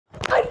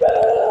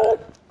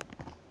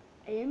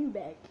am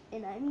back,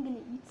 and I'm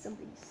gonna eat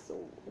somebody's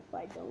soul if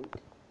I don't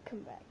come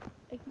back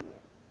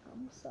again.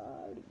 I'm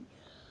sorry.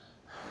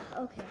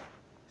 Okay,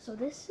 so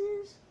this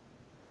is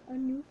a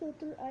new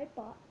filter I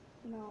bought.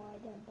 No, I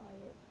didn't buy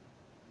it.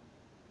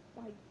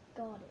 I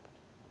got it.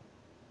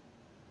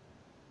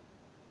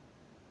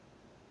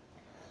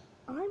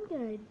 I'm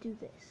gonna do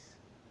this.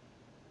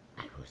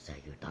 I will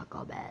say you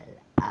Taco Bell.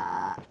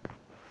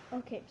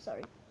 Okay,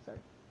 sorry.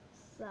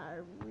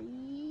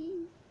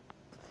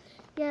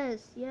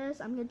 Yes,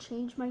 I'm gonna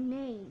change my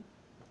name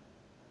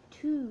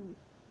to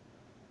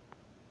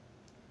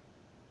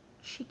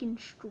Chicken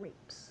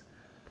Stripes.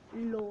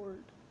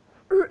 Lord.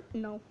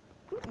 No.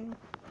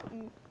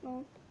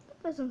 No,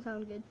 that doesn't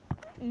sound good.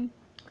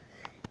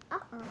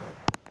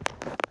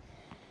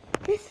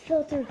 This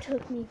filter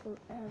took me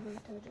forever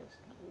to just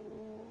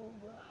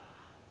do.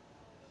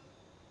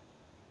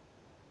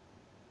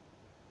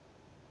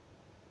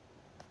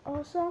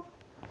 Also,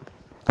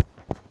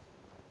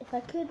 if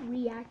I could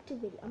react to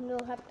video, I'm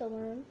gonna have to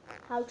learn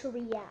how to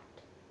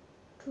react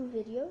to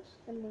videos,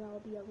 and then I'll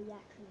be a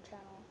reaction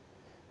channel.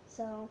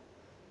 So,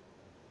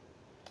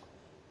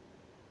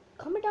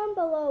 comment down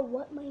below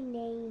what my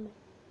name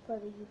for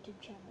the YouTube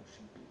channel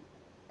should be,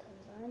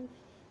 because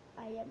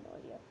I have no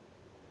idea.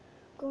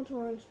 I'm going to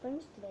Orange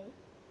Springs today.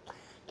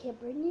 Can't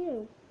bring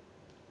you.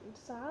 I'm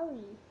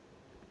sorry.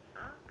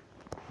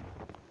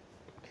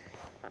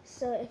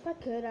 So if I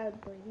could, I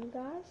would bring you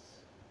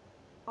guys.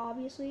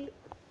 Obviously,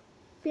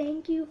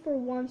 thank you for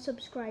 1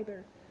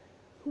 subscriber.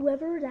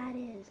 Whoever that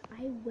is,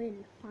 I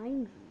will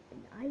find you,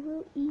 and I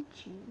will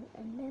eat you,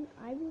 and then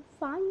I will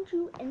find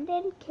you, and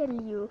then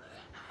kill you.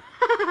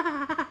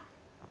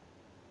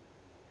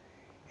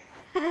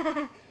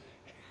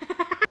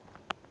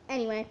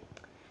 Anyway,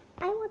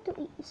 I want to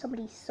eat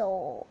somebody's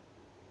soul.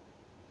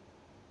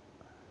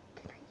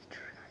 Can I eat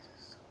your guys'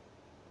 soul?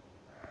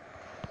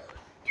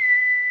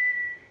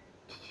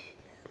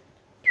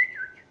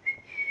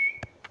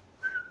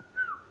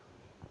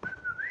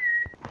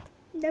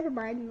 Never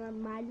mind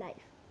my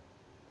life.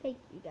 Thank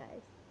you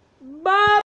guys. Bye!